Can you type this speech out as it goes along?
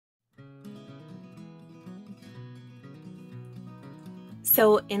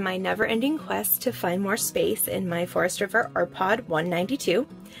So in my never-ending quest to find more space in my Forest River RPod 192,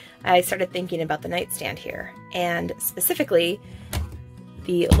 I started thinking about the nightstand here, and specifically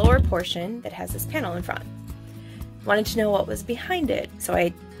the lower portion that has this panel in front. Wanted to know what was behind it, so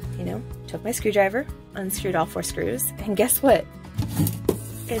I, took my screwdriver, unscrewed all 4 screws, and guess what?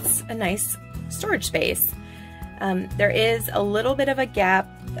 It's a nice storage space. There is a little bit of a gap.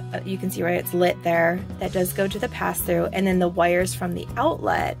 You can see where it's lit there. That does go to the pass-through, and then the wires from the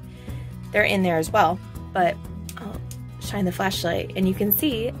outlet, they're in there as well. But I'll shine the flashlight, and you can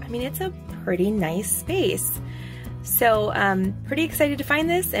see, it's a pretty nice space. So pretty excited to find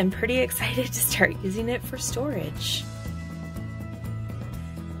this, and pretty excited to start using it for storage.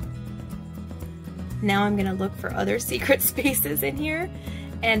 Now I'm gonna look for other secret spaces in here.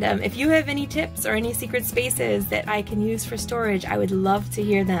 And if you have any tips or any secret spaces that I can use for storage, I would love to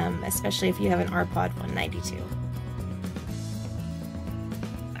hear them, especially if you have an RPod 192.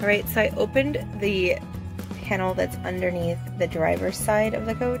 All right, so I opened the panel that's underneath the driver's side of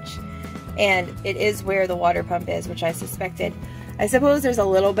the coach, and it is where the water pump is, which I suspected. I suppose there's a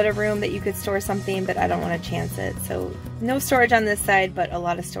little bit of room that you could store something, but I don't want to chance it. So no storage on this side, but a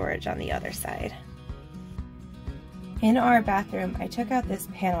lot of storage on the other side. In our bathroom, I took out this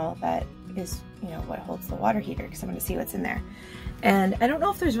panel that is, what holds the water heater, because I want to see what's in there. And I don't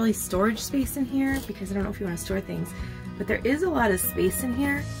know if there's really storage space in here, because I don't know if you want to store things, but there is a lot of space in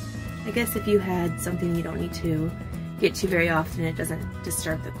here. I guess if you had something you don't need to get to very often, it doesn't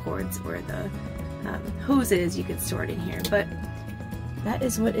disturb the cords or the hoses, you could store it in here. But that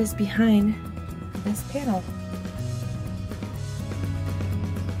is what is behind this panel.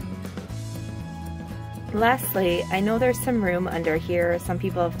 Lastly, I know there's some room under here. Some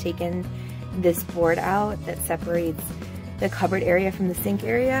people have taken this board out that separates the cupboard area from the sink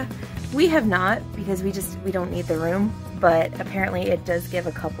area. We have not, because we don't need the room, but apparently it does give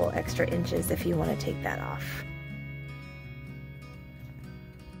a couple extra inches if you want to take that off.